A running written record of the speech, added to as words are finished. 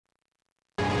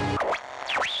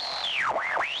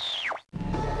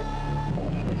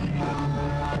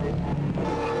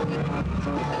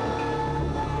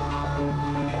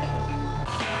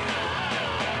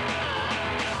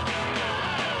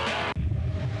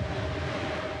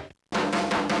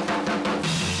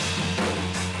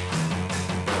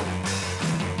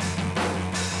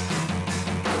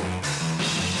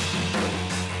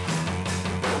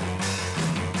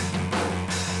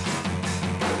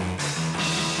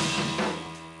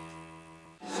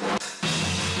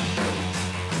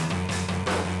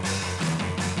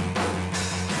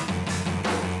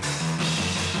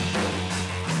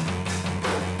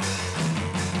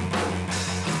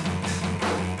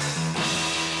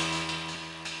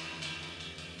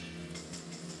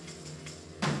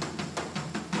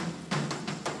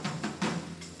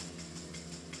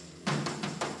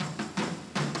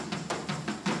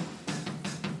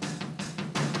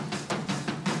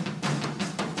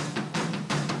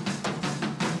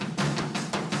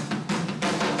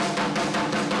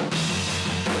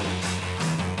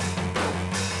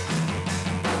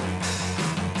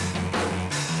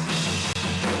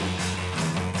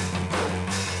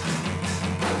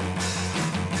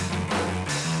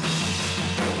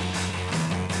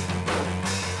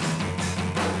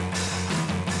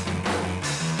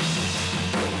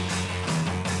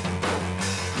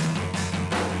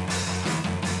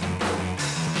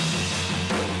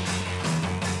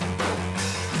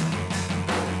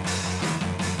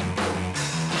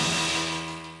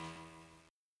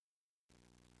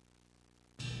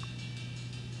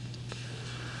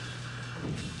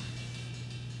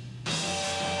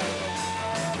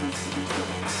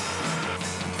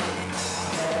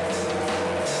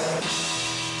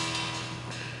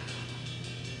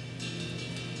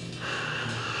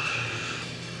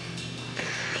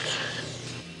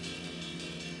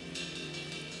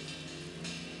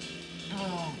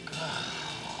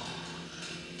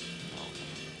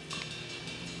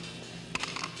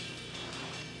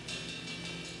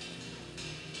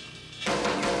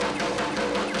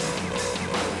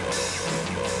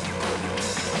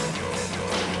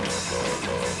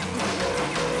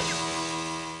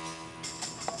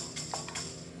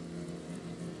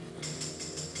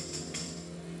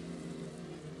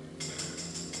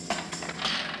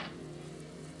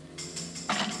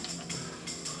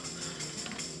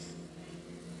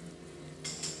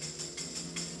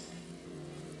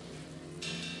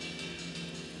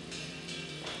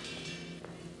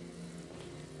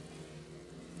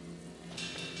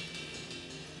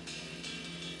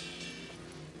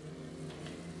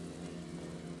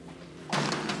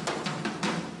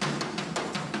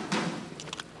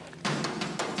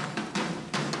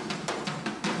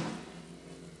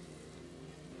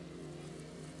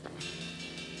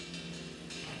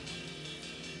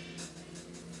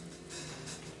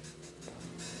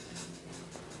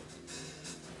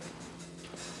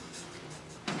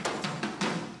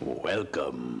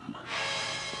Welcome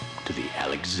to the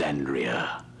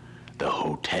Alexandria, the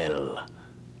hotel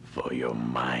for your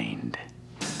mind.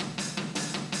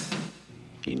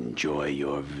 Enjoy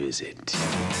your visit.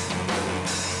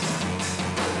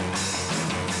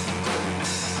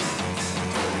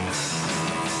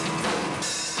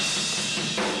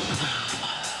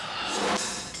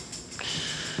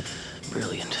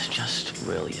 Brilliant, just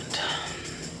brilliant.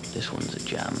 This one's a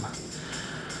gem.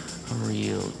 A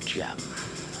real gem.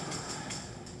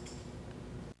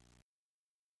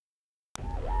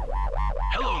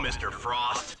 Hello, Mr.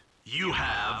 Frost. You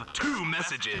have 2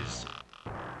 messages.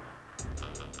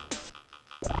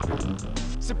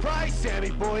 Surprise,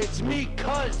 Sammy boy, it's me,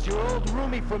 Cuz, your old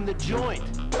roomie from the joint.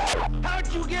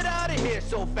 How'd you get out of here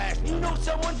so fast? You know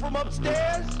someone from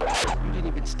upstairs? You didn't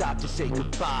even stop to say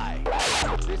goodbye.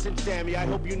 Listen, Sammy, I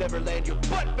hope you never land your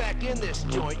butt back in this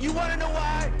joint. You wanna know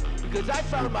why? Because I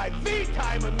found my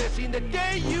V-timer missing the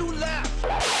day you left.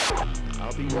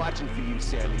 I'll be watching for you,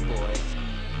 Sammy boy.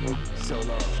 So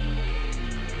long.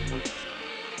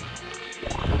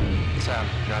 Sam,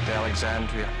 you're at the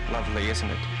Alexandria. Lovely, isn't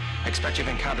it? I expect you've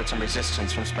encountered some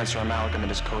resistance from Spencer Amalgam and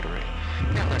his coterie.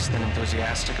 They're less than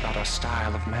enthusiastic about our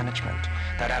style of management.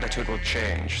 That attitude will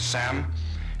change. Sam,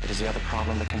 it is the other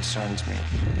problem that concerns me.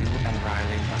 You and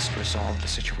Riley must resolve the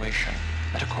situation.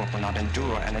 Metacorp will not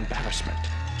endure an embarrassment.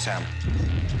 Sam,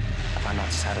 if I'm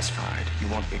not satisfied, you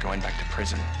won't be going back to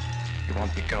prison. You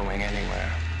won't be going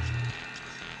anywhere.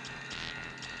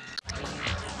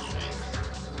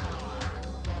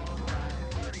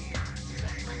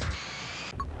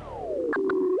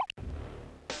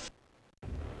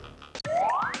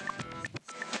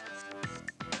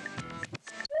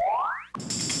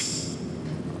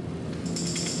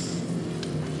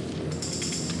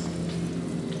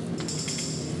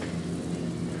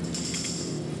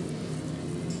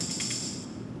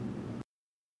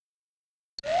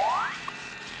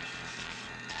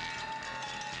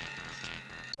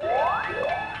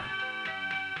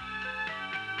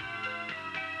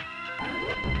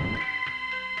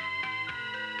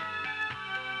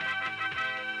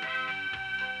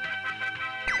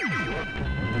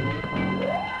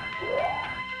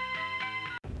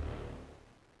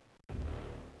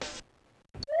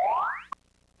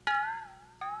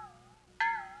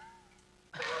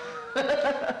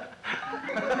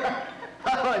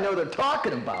 How do I know they're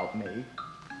talking about me?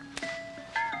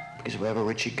 Because wherever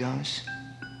Richie goes,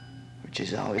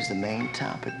 Richie's always the main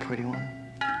topic, pretty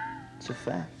one. It's a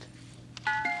fact.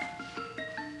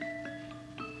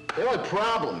 The only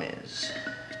problem is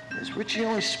Richie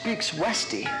only speaks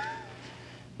Westie.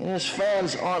 And his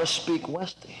fans ought to speak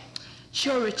Westie.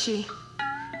 Sure, Richie.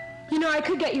 You know, I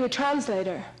could get you a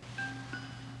translator.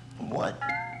 What?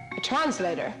 A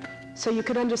translator, so you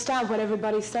could understand what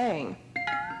everybody's saying.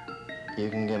 You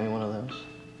can get me one of those?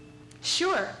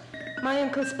 Sure. My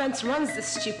Uncle Spence runs this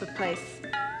stupid place.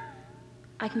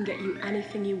 I can get you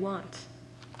anything you want.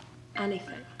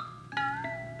 Anything.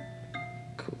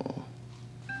 Cool.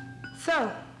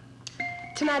 So,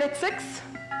 tonight at 6,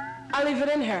 I'll leave it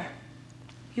in here.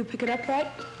 You pick it up, right?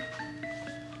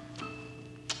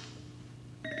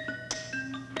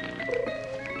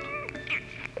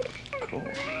 Cool.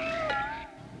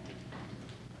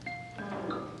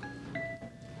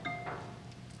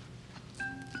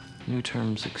 New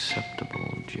terms acceptable,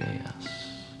 JS.